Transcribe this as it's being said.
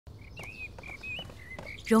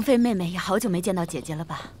容妃妹妹也好久没见到姐姐了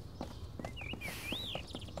吧？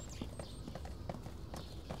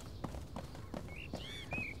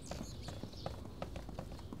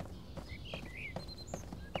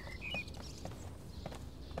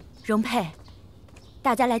容佩，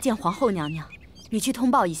大家来见皇后娘娘，你去通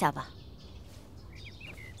报一下吧。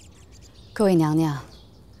各位娘娘，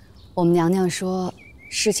我们娘娘说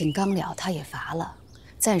事情刚了，她也乏了，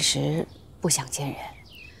暂时不想见人，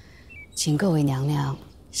请各位娘娘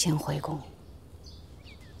先回宫。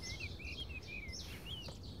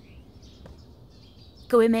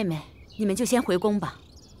各位妹妹，你们就先回宫吧，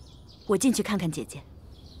我进去看看姐姐。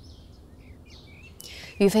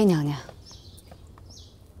于妃娘娘。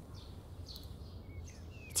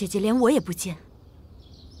 姐姐连我也不见，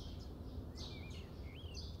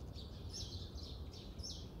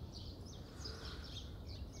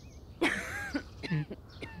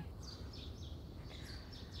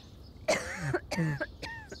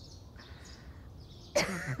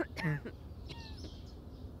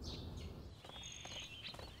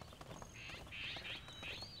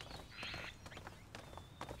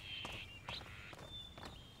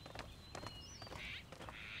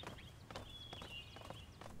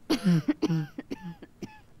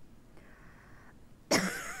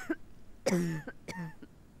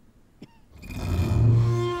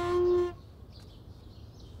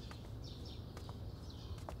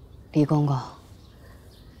李公公，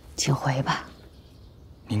请回吧。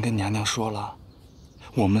您跟娘娘说了，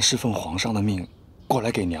我们是奉皇上的命过来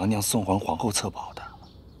给娘娘送还皇后册宝的。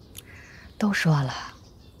都说了，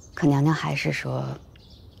可娘娘还是说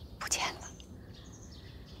不见了。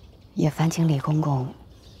也烦请李公公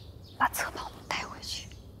把册宝带回去。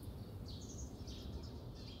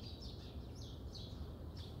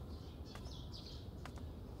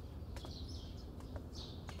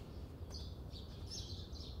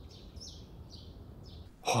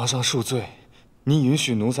皇上恕罪，您允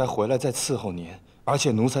许奴才回来再伺候您，而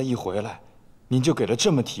且奴才一回来，您就给了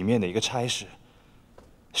这么体面的一个差事，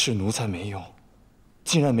是奴才没用，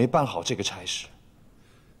竟然没办好这个差事。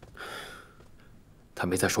他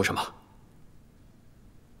没再说什么，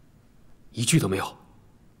一句都没有。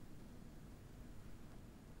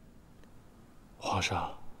皇上，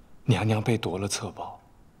娘娘被夺了册宝，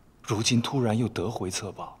如今突然又得回册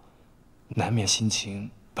宝，难免心情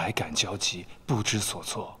百感交集，不知所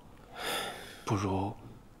措。不如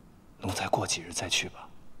奴才过几日再去吧。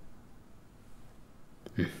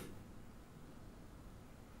嗯。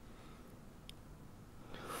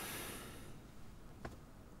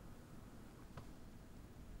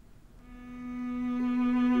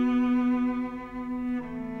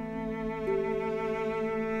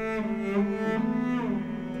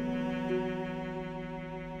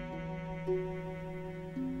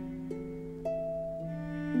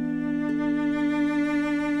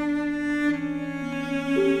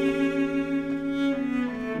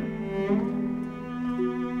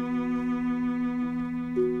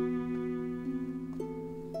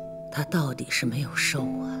他到底是没有收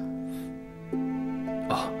啊！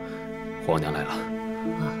啊，皇娘来了。啊，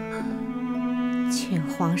请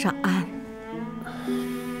皇上安。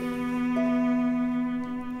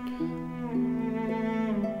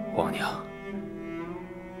皇娘，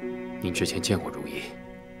您之前见过如懿，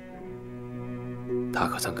她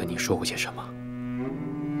可曾跟您说过些什么？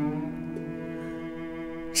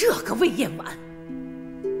这个魏延婉，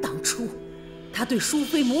当初他对淑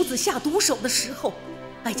妃母子下毒手的时候，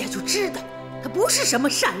哀家就知道他不是什么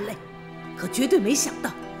善类，可绝对没想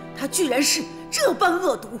到他居然是这般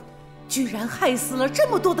恶毒，居然害死了这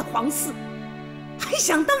么多的皇嗣，还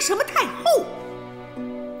想当什么太后？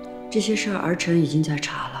这些事儿儿臣已经在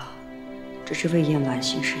查了，只是魏延婉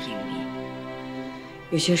行事隐秘，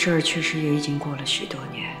有些事儿确实也已经过了许多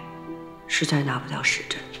年，实在拿不到实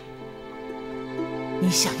证。你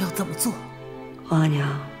想要怎么做？皇阿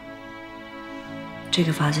娘，这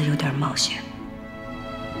个法子有点冒险，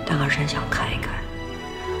但儿臣想看一看，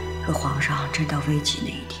若皇上真到危急那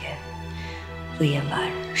一天，魏延婉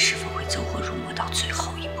是否会走火入魔到最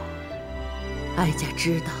后一步。哀家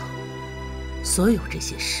知道，所有这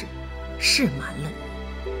些事是瞒了你，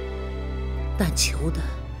但求的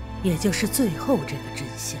也就是最后这个真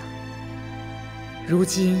相。如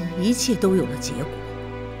今一切都有了结果，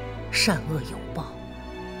善恶有报，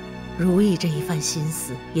如懿这一番心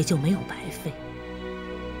思也就没有白费。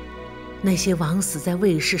那些枉死在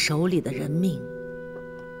卫士手里的人命，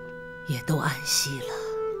也都安息了。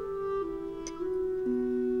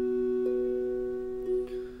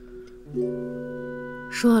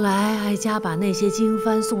说来，哀家把那些经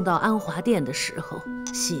幡送到安华殿的时候，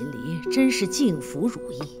心里真是敬服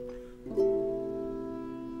如意。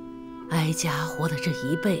哀家活的这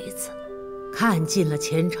一辈子，看尽了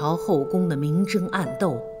前朝后宫的明争暗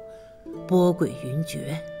斗、波诡云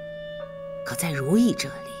谲，可在如懿这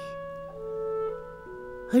里，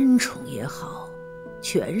恩宠也好，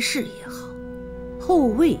权势也好，后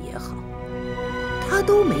位也好，她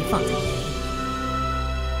都没放在眼里，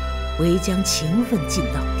唯将情分尽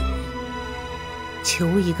到底，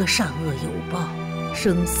求一个善恶有报，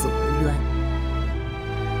生死无冤。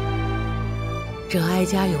这哀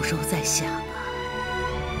家有时候在想啊，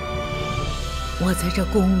我在这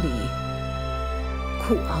宫里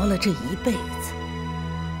苦熬了这一辈子，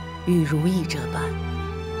与如懿这般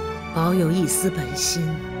保有一丝本心，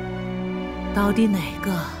到底哪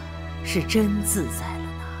个是真自在了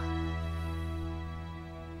呢？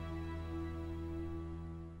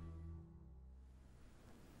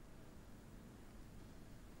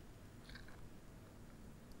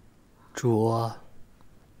主，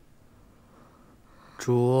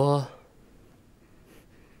主，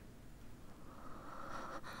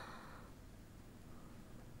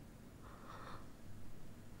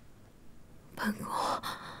本宫，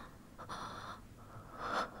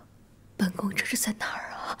本宫这是在哪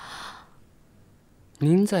儿啊？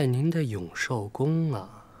您在您的永寿宫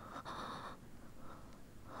啊。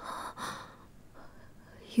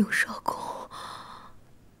永寿宫？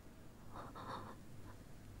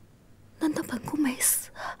难道本宫没死？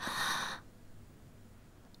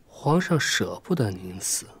皇上舍不得您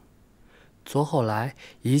死，昨后来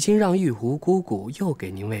已经让玉壶姑姑又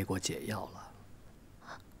给您喂过解药了。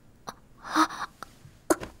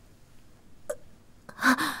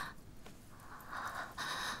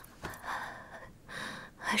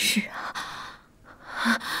是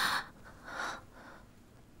啊，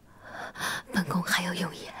本宫还有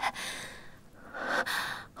永言，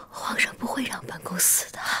皇上不会让本宫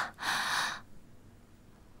死的。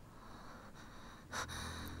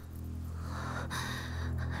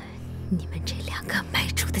你们这两个卖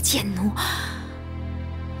主的贱奴，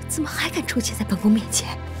怎么还敢出现在本宫面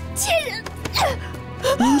前？贱人！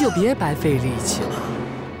您就别白费力气了，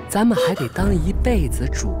咱们还得当一辈子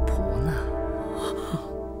主仆呢。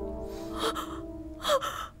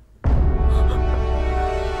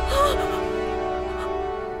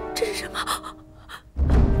这是什么？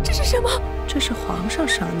这是什么？这是皇上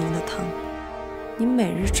赏您的汤，您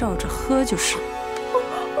每日照着喝就是。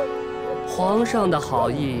皇上的好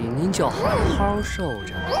意，您就好好受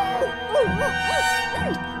着。